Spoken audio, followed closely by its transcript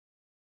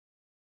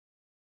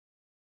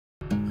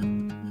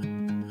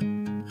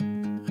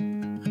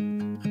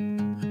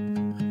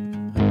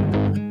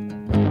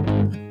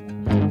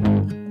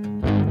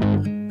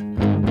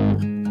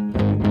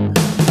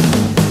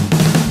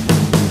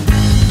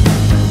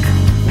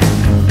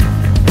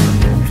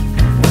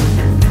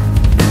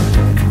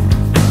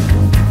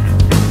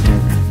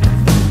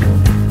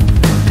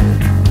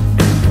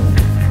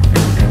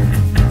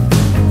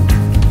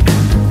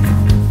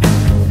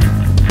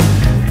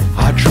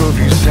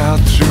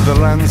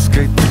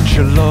landscape that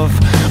you love.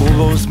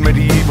 All those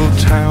medieval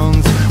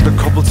towns, the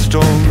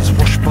cobblestones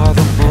washed by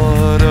the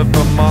blood of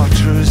the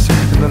martyrs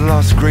in the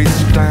last great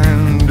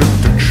stand of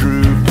the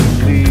true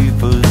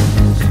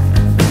believers.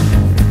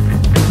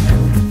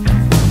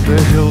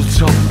 The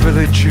hilltop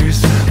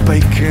villages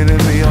baking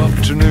in the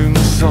afternoon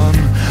sun,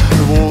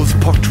 the walls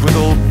pocked with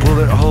old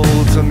bullet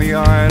holes, and the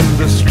iron,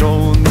 the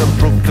stone that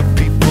broke the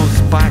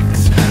people's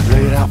backs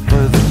laid out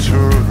by the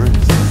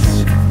tourists.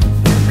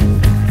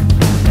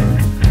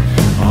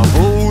 I've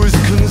always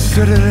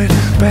considered it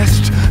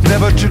best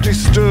never to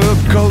disturb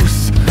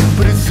ghosts,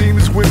 but it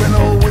seems women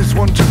always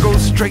want to go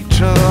straight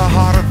to the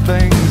heart of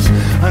things.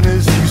 And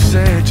as you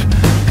said,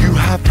 you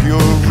have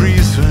your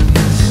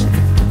reasons.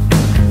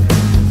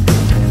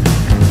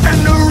 And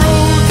the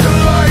roads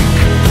are like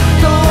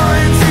the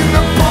lines in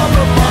the palm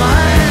of my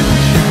hand,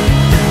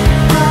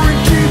 growing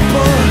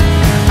deeper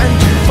and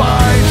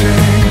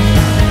dividing.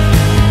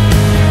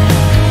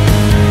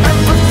 And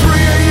for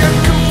 3 AM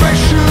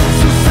confessions,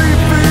 the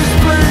safest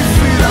place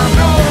that I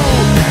know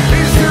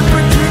is in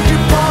between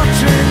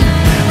departing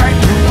and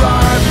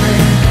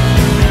arriving,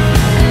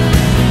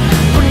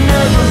 but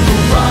never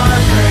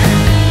arriving.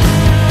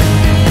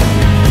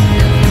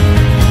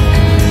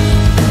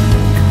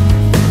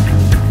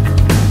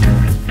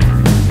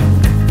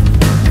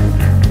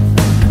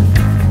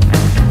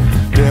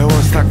 There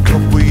was that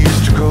club we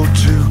used to go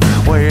to,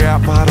 way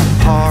out by the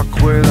park,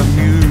 where the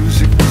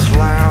music was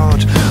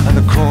loud and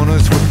the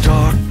corners were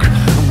dark,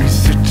 and we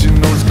sit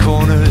in those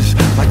corners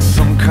like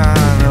some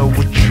kind of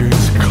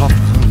witch's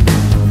coven.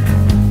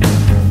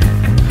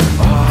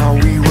 Ah,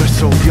 we were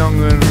so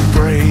young and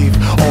brave,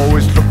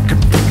 always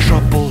looking for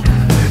trouble.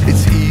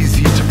 It's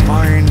easy to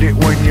find it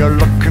when you're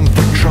looking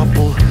for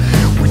trouble.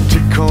 We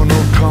take on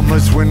all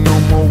comers when no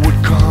more would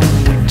come,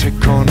 we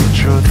take on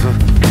each other.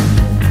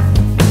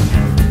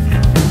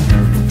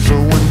 So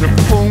when the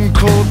phone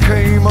call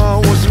came, I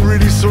wasn't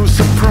really so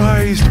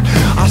surprised.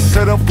 I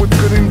set up with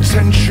good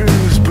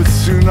intentions, but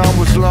soon I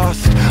was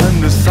lost,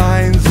 and the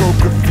signs all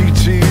graffiti